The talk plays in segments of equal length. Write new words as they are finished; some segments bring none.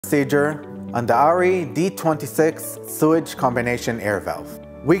procedure on the A.R.I D-26 sewage combination air valve.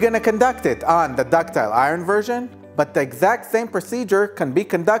 We're going to conduct it on the ductile iron version, but the exact same procedure can be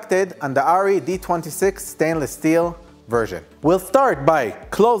conducted on the A.R.I D-26 stainless steel version. We'll start by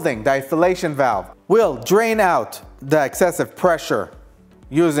closing the isolation valve. We'll drain out the excessive pressure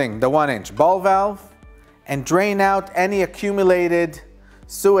using the 1-inch ball valve and drain out any accumulated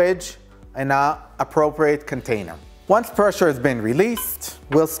sewage in an appropriate container. Once pressure has been released,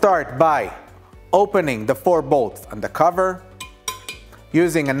 we'll start by opening the 4 bolts on the cover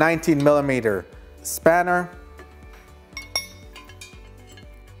using a 19mm spanner.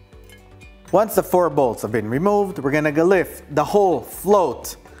 Once the 4 bolts have been removed, we're going to lift the whole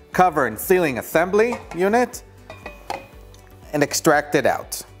float cover and sealing assembly unit and extract it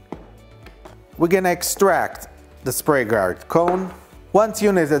out. We're going to extract the spray guard cone. Once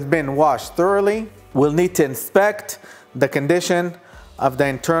unit has been washed thoroughly, we'll need to inspect the condition of the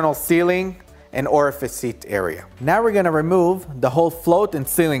internal sealing and orifice seat area. Now we're going to remove the whole float and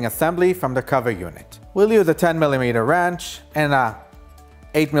sealing assembly from the cover unit. We'll use a 10mm wrench and a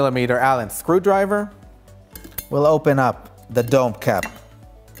 8mm Allen screwdriver. We'll open up the dome cap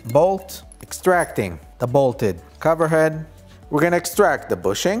bolt, extracting the bolted cover head. We're going to extract the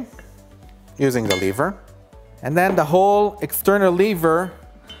bushing using the lever, and then the whole external lever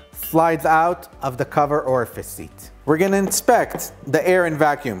slides out of the cover orifice seat. We're going to inspect the air and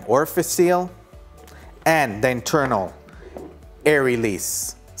vacuum orifice seal and the internal air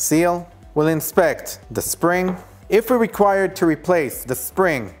release seal. We'll inspect the spring. If we're required to replace the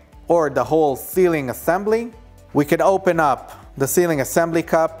spring or the whole sealing assembly, we can open up the sealing assembly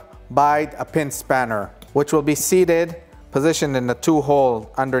cup by a pin spanner, which will be seated, positioned in the 2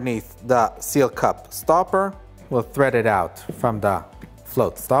 hole underneath the seal cup stopper. We'll thread it out from the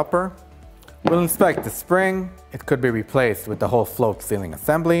float stopper. We'll inspect the spring. It could be replaced with the whole float sealing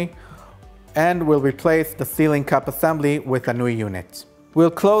assembly, and we'll replace the sealing cup assembly with a new unit.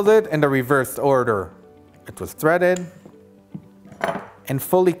 We'll close it in the reversed order it was threaded and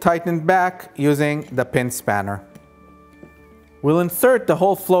fully tightened back using the pin spanner. We'll insert the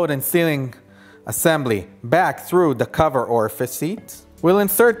whole float and sealing assembly back through the cover orifice seat. We'll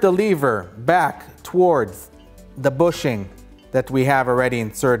insert the lever back towards the bushing that we have already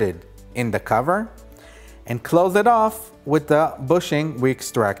inserted in the cover and close it off with the bushing we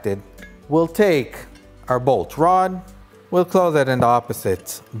extracted. We'll take our bolt rod, we'll close it in the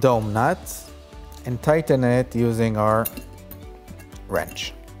opposite dome nut and tighten it using our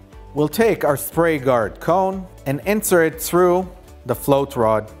wrench. We'll take our spray guard cone and insert it through the float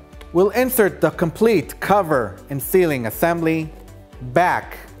rod. We'll insert the complete cover and sealing assembly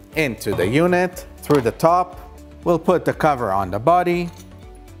back into the unit through the top. We'll put the cover on the body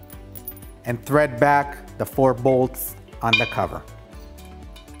and thread back the 4 bolts on the cover.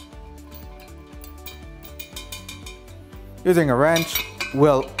 Using a wrench,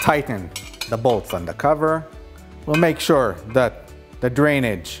 we'll tighten the bolts on the cover. We'll make sure that the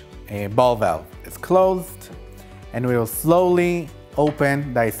drainage ball valve is closed, and we will slowly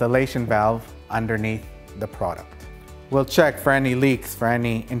open the isolation valve underneath the product. We'll check for any leaks for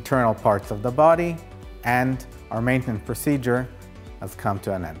any internal parts of the body, and our maintenance procedure has come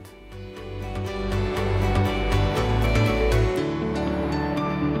to an end.